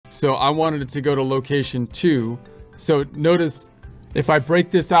So I wanted it to go to location 2. So notice if I break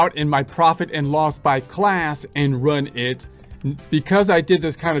this out in my profit and loss by class and run it, because I did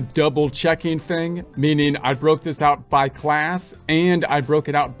this kind of double checking thing, meaning I broke this out by class and I broke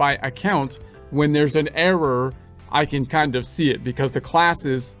it out by account, when there's an error, I can kind of see it because the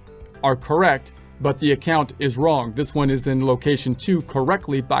classes are correct, but the account is wrong. This one is in location 2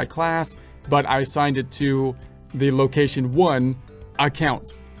 correctly by class, but I assigned it to the location 1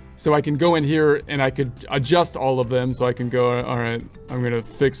 account. So I can go in here and I could adjust all of them. So I can go, all right, I'm gonna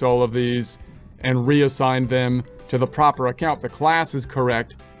fix all of these and reassign them to the proper account. The class is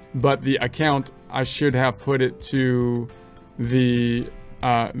correct, but the account, I should have put it to the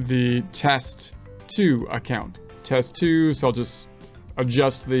test 2 account. Test 2, so I'll just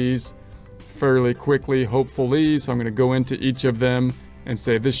adjust these fairly quickly, hopefully. So I'm gonna go into each of them and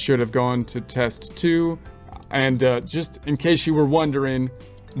say this should have gone to test 2. And just in case you were wondering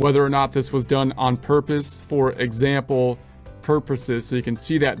whether or not this was done on purpose for example purposes, so you can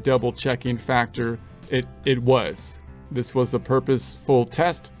see that double checking factor, it was. This was a purposeful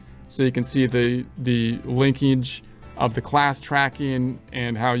test, so you can see the linkage of the class tracking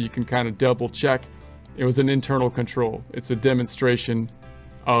and how you can kind of double check. It was an internal control. It's a demonstration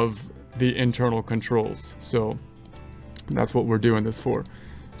of the internal controls. So that's what we're doing this for.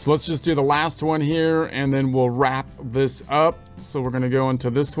 So let's just do the last one here and then we'll wrap this up. So we're going to go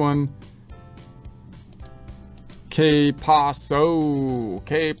into this one. Que paso.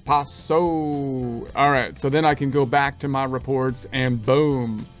 All right, so then I can go back to my reports and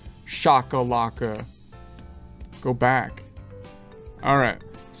boom, shakalaka. Go back. All right,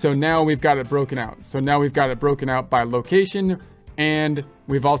 so now we've got it broken out. So now we've got it broken out by location, and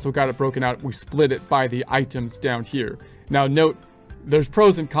we've also got it broken out. We split it by the items down here. Now note, there's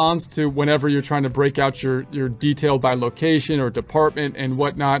pros and cons to whenever you're trying to break out your detail by location or department and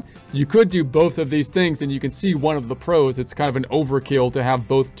whatnot. You could do both of these things, and you can see one of the pros. It's kind of an overkill to have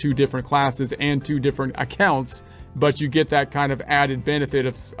both 2 different classes and 2 different accounts, but you get that kind of added benefit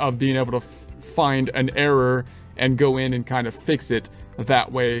of being able to find an error and go in and kind of fix it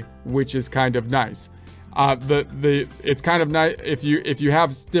that way, which is kind of nice. It's kind of nice if you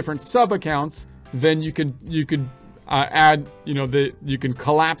have different sub accounts, then you could add, you can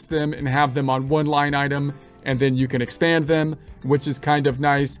collapse them and have them on one line item, and then you can expand them, which is kind of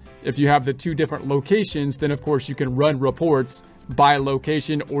nice. If you have the 2 different locations, then of course you can run reports by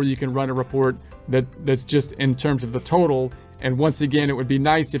location, or you can run a report that's just in terms of the total. And once again, it would be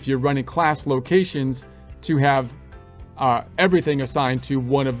nice if you're running class locations to have everything assigned to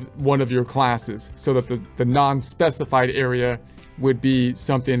one of your classes, so that the non-specified area would be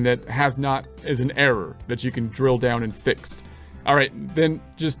something that is an error that you can drill down and fix. All right, then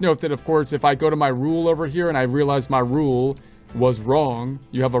just note that of course, if I go to my rule over here and I realize my rule was wrong,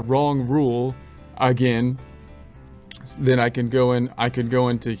 you have a wrong rule again, then I could go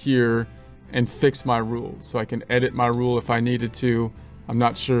into here and fix my rule. So I can edit my rule if I needed to. I'm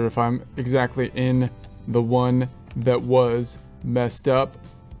not sure if I'm exactly in the one that was messed up,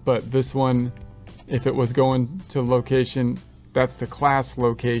 but this one, if it was going to location, that's the class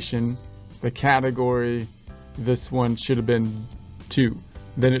location, the category, this one should have been 2.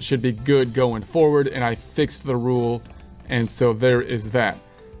 Then it should be good going forward, and I fixed the rule, and so there is that.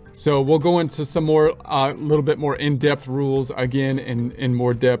 So we'll go into some more, little bit more in-depth rules again in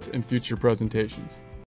more depth in future presentations.